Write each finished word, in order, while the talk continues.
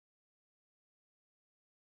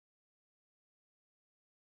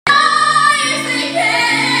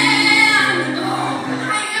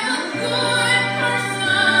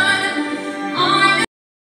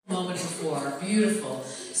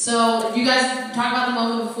So you guys talk about the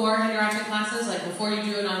moment before in your acting classes, like before you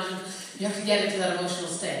do an audition, you have to get into that emotional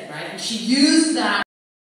state, right? And she used that.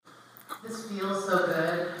 This feels so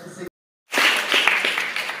good to sing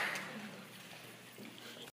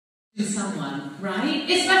to someone, right?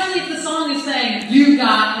 Especially if the song is saying, you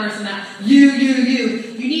got personality, you.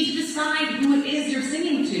 You need to decide who it is you're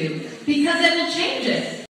singing to, because it will change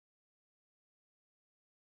it.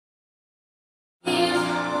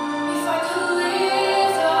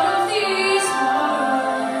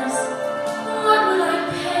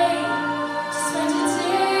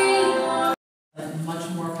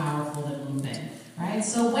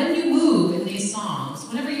 So when you move in these songs,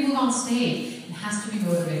 whenever you move on stage, it has to be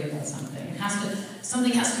motivated by something.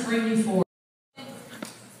 Something has to bring you forward.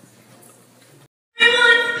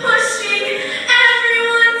 Everyone's pushing,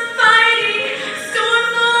 everyone's fighting,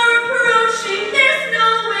 storms are approaching, there's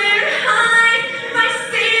nowhere to hide. If I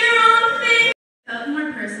say the wrong thing. It felt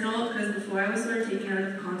more personal because before I was sort of taken out of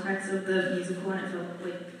the context of the musical and it felt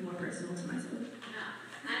like more personal to myself.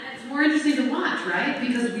 Yeah. And it's more interesting to watch, right?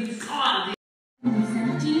 Because we saw the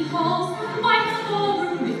empty halls, white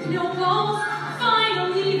ballroom with no walls.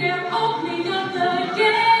 Finally, they're opening up the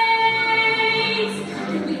gates.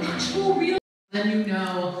 And the actual real. Then you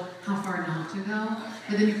know how far not to go,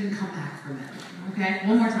 but then you can come back from it. Okay?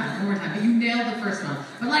 One more time. But you nailed the first one.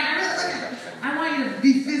 But like, I want you to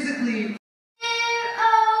be physically.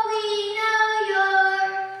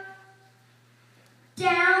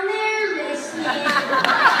 Down there listening.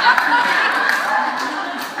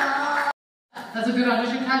 That's a good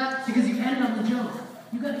audition cut because you ended on the joke.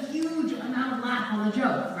 You got a huge amount of laugh on the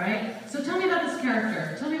joke, right? So tell me about this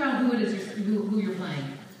character. Tell me about who it is who you're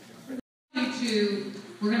playing.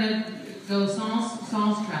 We're gonna go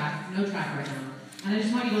songs track, no track right now. And I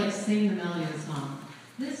just want you to like sing the melody of the song.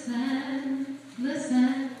 Listen,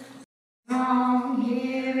 listen. Song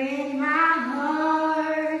here in my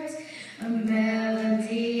heart, a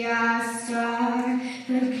melody I start,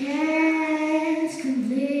 but can't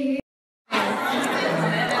complete.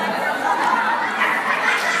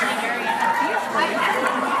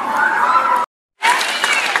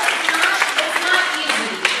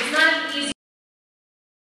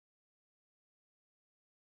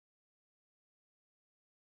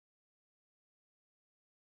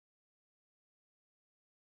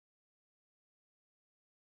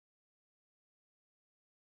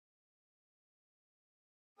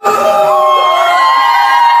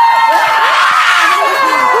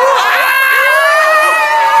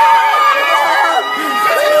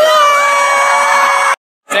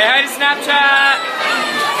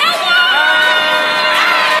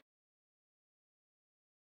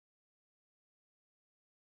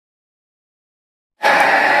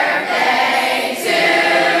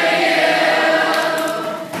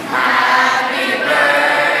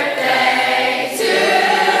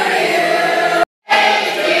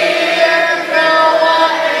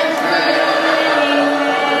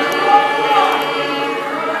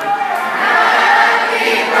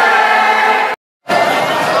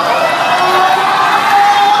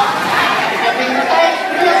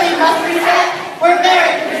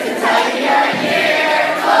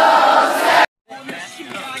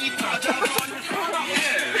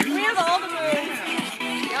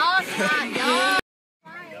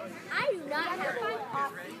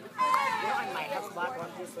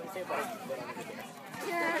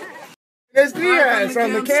 It's Diaz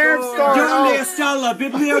from the Camp Store. ¿Dónde está la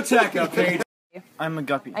biblioteca, Paige? I'm a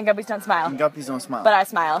guppy. And guppies don't smile. And guppies don't smile. But I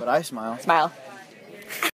smile. But I smile. Smile.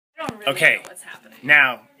 Okay,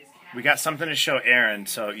 now we got something to show Aaron,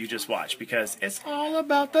 so you just watch because it's all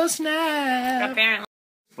about the snap. Apparently.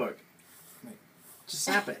 Look, just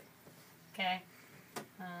snap it. Okay.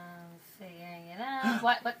 Figuring it out.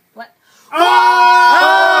 What?